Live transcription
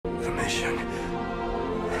mission.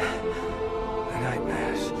 The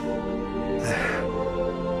nightmares. They're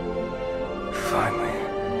finally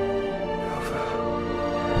over.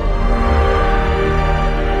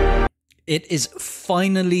 It is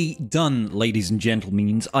finally done, ladies and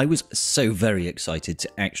gentlemen. I was so very excited to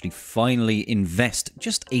actually finally invest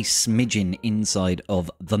just a smidgen inside of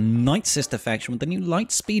the Night Sister faction with the new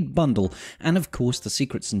Lightspeed bundle. And of course, the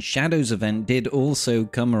Secrets and Shadows event did also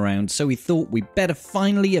come around, so we thought we better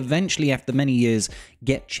finally, eventually, after many years,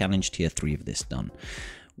 get Challenge Tier 3 of this done.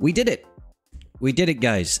 We did it. We did it,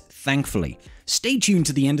 guys, thankfully. Stay tuned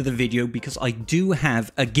to the end of the video because I do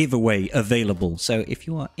have a giveaway available. So if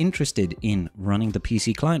you are interested in running the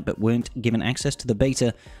PC client but weren't given access to the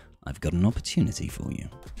beta, I've got an opportunity for you.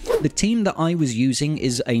 The team that I was using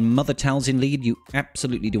is a Mother Talzin lead. You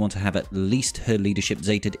absolutely do want to have at least her leadership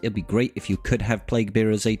zated. It'd be great if you could have Plague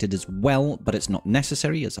Bearer zated as well, but it's not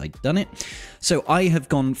necessary as I've done it. So I have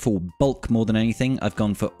gone for bulk more than anything. I've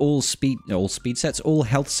gone for all speed sets, all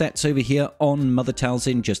health sets over here on Mother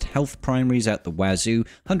Talzin, just health primaries out the wazoo,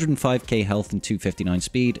 105k health and 259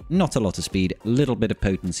 speed, not a lot of speed, a little bit of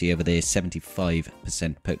potency over there,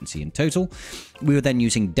 75% potency in total. We were then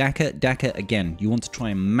using Daka, again, you want to try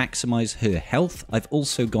and maximize her health. I've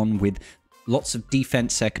also gone with lots of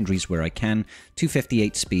defense secondaries where I can,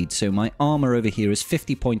 258 speed, so my armor over here is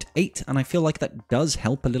 50.8, and I feel like that does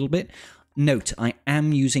help a little bit. Note, I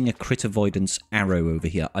am using a crit avoidance arrow over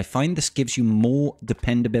here. I find this gives you more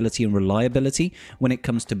dependability and reliability when it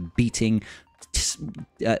comes to beating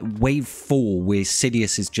wave 4, where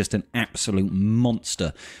Sidious is just an absolute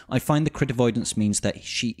monster. I find the crit avoidance means that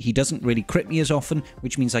he doesn't really crit me as often,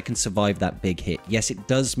 which means I can survive that big hit. Yes, it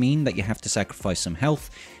does mean that you have to sacrifice some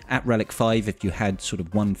health. At Relic 5, if you had sort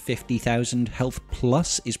of 150,000 health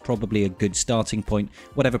plus is probably a good starting point.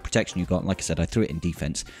 Whatever protection you got, like I said, I threw it in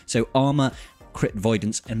defense. So armor, crit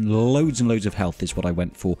avoidance, and loads of health is what I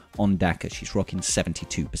went for on Daka. She's rocking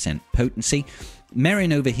 72% potency.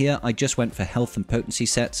 Merrin over here, I just went for health and potency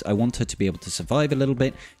sets. I want her to be able to survive a little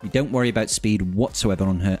bit. You don't worry about speed whatsoever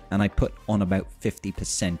on her, and I put on about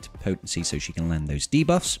 50% potency so she can land those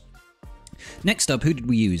debuffs. Next up, who did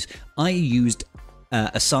we use? I used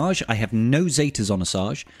Asajj. I have no Zetas on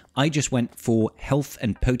Asajj. I just went for health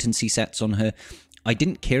and potency sets on her. I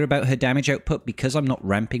didn't care about her damage output because I'm not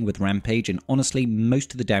ramping with Rampage, and honestly,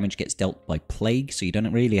 most of the damage gets dealt by Plague, so you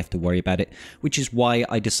don't really have to worry about it, which is why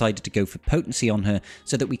I decided to go for potency on her,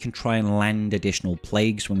 so that we can try and land additional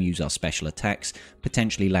Plagues when we use our special attacks,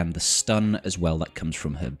 potentially land the stun as well that comes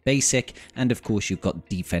from her basic, and of course you've got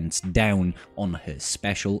defense down on her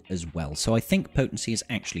special as well, so I think potency is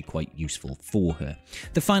actually quite useful for her.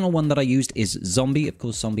 The final one that I used is Zombie. Of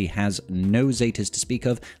course, Zombie has no Zetas to speak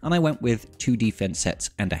of, and I went with 2 defense sets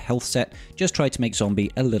and a health set. Just try to make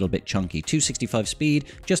Zombie a little bit chunky. 265 speed,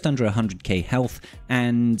 just under 100k health,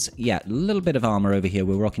 and yeah, a little bit of armor over here.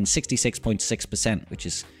 We're rocking 66.6%, which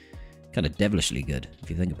is kind of devilishly good if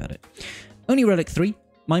you think about it. Only Relic 3.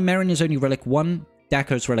 My Merrin is only Relic 1.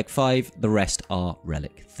 Daka's Relic 5. The rest are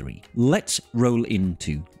Relic 3. Let's roll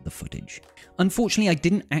into the footage. Unfortunately, I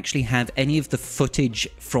didn't actually have any of the footage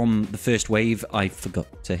from the first wave. I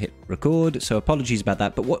forgot to hit record, so apologies about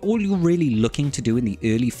that. But what all you're really looking to do in the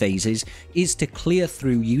early phases is to clear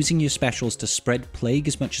through using your specials to spread Plague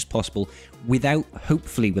as much as possible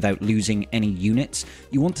hopefully without losing any units.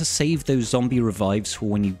 You want to save those zombie revives for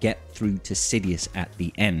when you get through to Sidious at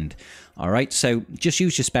the end. Alright, so just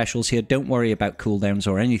use your specials here. Don't worry about cooldowns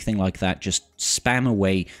or anything like that. Just spam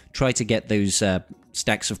away. Try to get those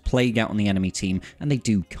stacks of Plague out on the enemy team, and they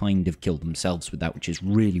do kind of kill themselves with that, which is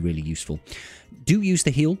really useful. Do use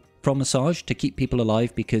the heal from Asajj to keep people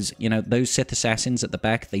alive, because, you know, those Sith assassins at the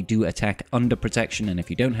back, they do attack under protection, and if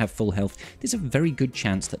you don't have full health, there's a very good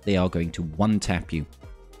chance that they are going to one-tap you.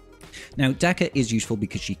 Now, Daka is useful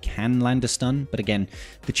because she can land a stun, but again,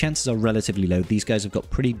 the chances are relatively low. These guys have got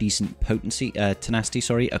pretty decent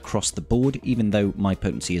tenacity across the board, even though my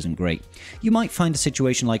potency isn't great. You might find a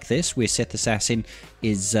situation like this, where Sith Assassin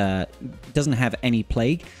doesn't have any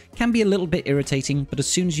Plague. Can be a little bit irritating, but as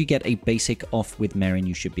soon as you get a basic off with Merrin,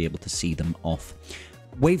 you should be able to see them off.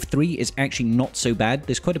 Wave 3 is actually not so bad.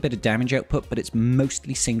 There's quite a bit of damage output, but it's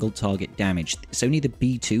mostly single target damage. It's only the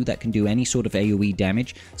B2 that can do any sort of AoE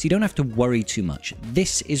damage, so you don't have to worry too much.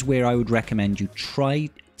 This is where I would recommend you try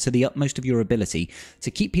to the utmost of your ability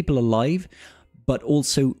to keep people alive, but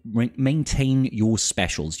also maintain your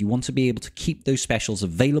specials. You want to be able to keep those specials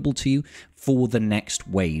available to you for the next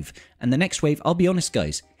wave. And the next wave, I'll be honest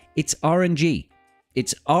guys, it's RNG.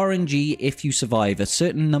 It's RNG if you survive. A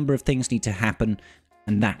certain number of things need to happen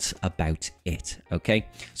And that's about it, okay?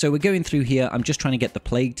 So we're going through here. I'm just trying to get the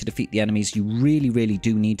plague to defeat the enemies. You really, really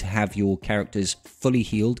do need to have your characters fully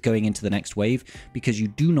healed going into the next wave, because you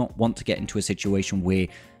do not want to get into a situation where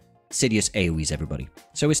Sidious AoEs everybody.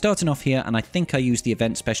 So we're starting off here, and I think I used the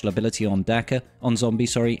event special ability on Zombie,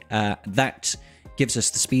 sorry. That gives us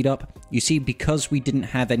the speed up. You see, because we didn't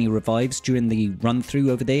have any revives during the run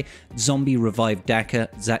through over there, Zombie revived Daka.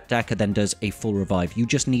 Daka then does a full revive. You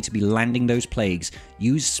just need to be landing those plagues.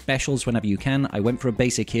 Use specials whenever you can. I went for a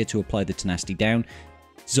basic here to apply the tenacity down.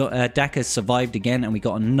 Daka survived again, and we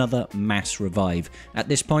got another mass revive. At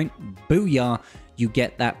this point, booyah, you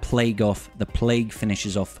get that plague off. The plague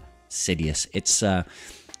finishes off Sidious.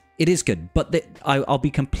 It is good, but I'll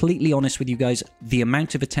be completely honest with you guys. The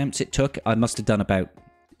amount of attempts it took, I must have done about,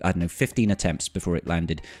 I don't know, 15 attempts before it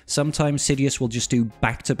landed. Sometimes Sidious will just do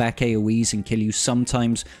back-to-back AoEs and kill you.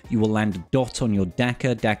 Sometimes you will land a dot on your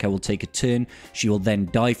Daka. Daka will take a turn. She will then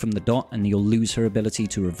die from the dot, and you'll lose her ability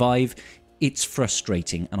to revive. It's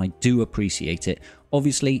frustrating, and I do appreciate it.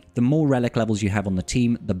 Obviously, the more relic levels you have on the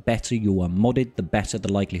team, the better you are modded, the better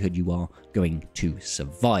the likelihood you are going to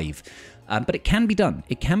survive. But it can be done.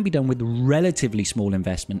 It can be done with relatively small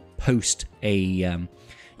investment post in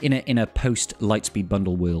a post Lightspeed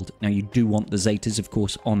bundle world. Now, you do want the Zetas, of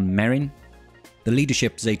course, on Merrin. The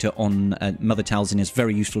leadership Zeta on Mother Talzin is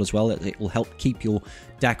very useful as well. It will help keep your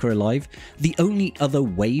Daka alive. The only other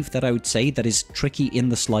wave that I would say that is tricky in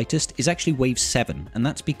the slightest is actually wave 7, and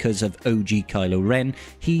that's because of OG Kylo Ren.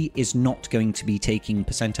 He is not going to be taking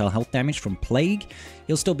percentile health damage from Plague.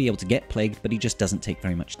 He'll still be able to get plagued, but he just doesn't take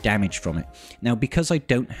very much damage from it. Now, because I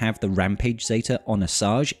don't have the Rampage Zeta on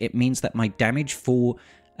Asajj, it means that my damage for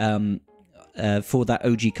that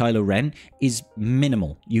OG Kylo Ren is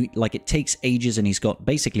minimal. It takes ages, and he's got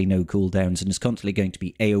basically no cooldowns and is constantly going to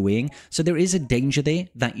be AoEing. So there is a danger there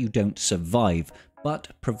that you don't survive. But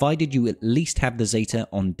provided you at least have the Zeta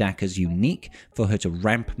on Daka's unique for her to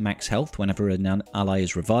ramp max health whenever an ally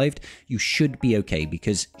is revived, you should be okay,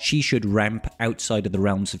 because she should ramp outside of the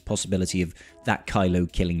realms of possibility of that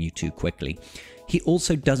Kylo killing you too quickly. He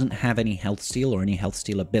also doesn't have any health steal or any health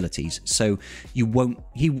steal abilities, so you won't.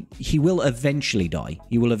 He will eventually die.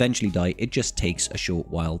 He will eventually die. It just takes a short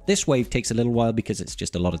while. This wave takes a little while because it's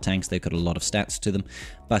just a lot of tanks. They've got a lot of stats to them,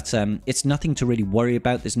 but it's nothing to really worry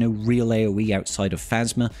about. There's no real AoE outside of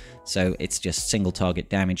Phasma, so it's just single target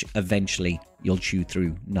damage. Eventually, you'll chew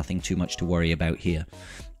through. Nothing too much to worry about here.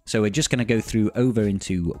 So we're just going to go through over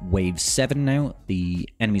into wave 7 now. The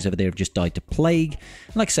enemies over there have just died to plague.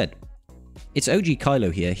 Like I said, it's OG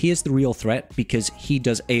Kylo here. He is the real threat because he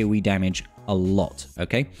does AoE damage a lot,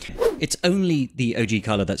 okay? It's only the OG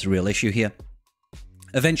Kylo that's a real issue here.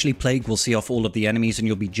 Eventually, Plague will see off all of the enemies, and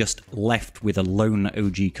you'll be just left with a lone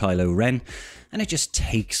OG Kylo Ren, and it just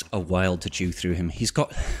takes a while to chew through him. He's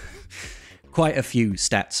got quite a few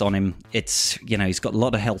stats on him. It's, he's got a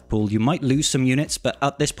lot of health pool. You might lose some units, but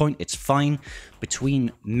at this point, it's fine.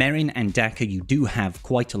 Between Merrin and Daka, you do have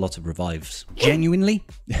quite a lot of revives. Genuinely,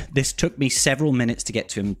 this took me several minutes to get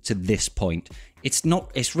to him to this point.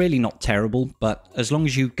 It's really not terrible, but as long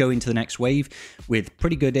as you go into the next wave with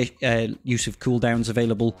pretty good use of cooldowns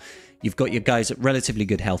available, you've got your guys at relatively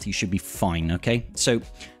good health, you should be fine, okay? So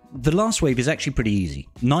the last wave is actually pretty easy.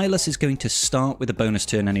 Nihilus is going to start with a bonus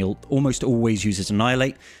turn, and he'll almost always use his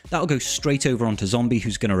Annihilate. That'll go straight over onto Zombie,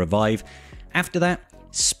 who's going to revive. After that,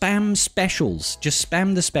 spam specials. Just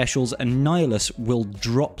spam the specials, and Nihilus will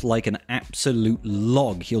drop like an absolute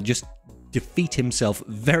log. He'll just defeat himself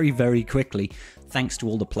very, very quickly, thanks to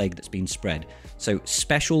all the plague that's been spread. So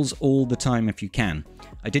specials all the time if you can.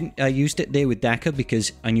 I used it there with Daka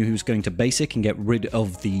because I knew he was going to basic and get rid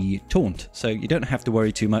of the taunt, so you don't have to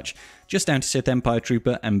worry too much. Just down to Sith Empire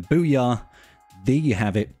Trooper, and booyah, there you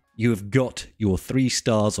have it. You have got your 3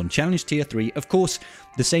 stars on Challenge Tier 3. Of course,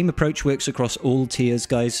 the same approach works across all tiers,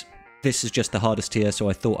 guys. This is just the hardest tier, so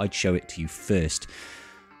I thought I'd show it to you first.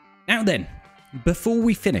 Now then, before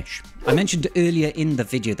we finish, I mentioned earlier in the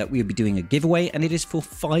video that we would be doing a giveaway, and it is for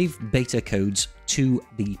 5 beta codes to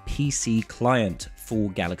the PC client for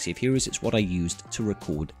Galaxy of Heroes. It's what I used to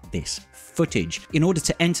record this footage. In order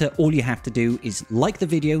to enter, all you have to do is like the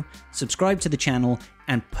video, subscribe to the channel,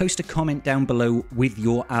 and post a comment down below with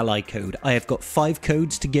your ally code. I have got 5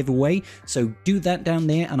 codes to give away, so do that down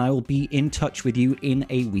there, and I will be in touch with you in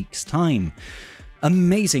a week's time.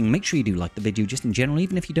 Amazing. Make sure you do like the video just in general,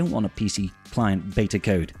 even if you don't want a PC client beta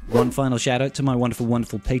code. One final shout out to my wonderful,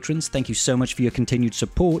 wonderful patrons. Thank you so much for your continued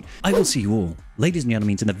support. I will see you all, ladies and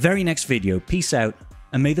gentlemen, in the very next video. Peace out,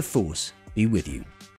 and may the Force be with you.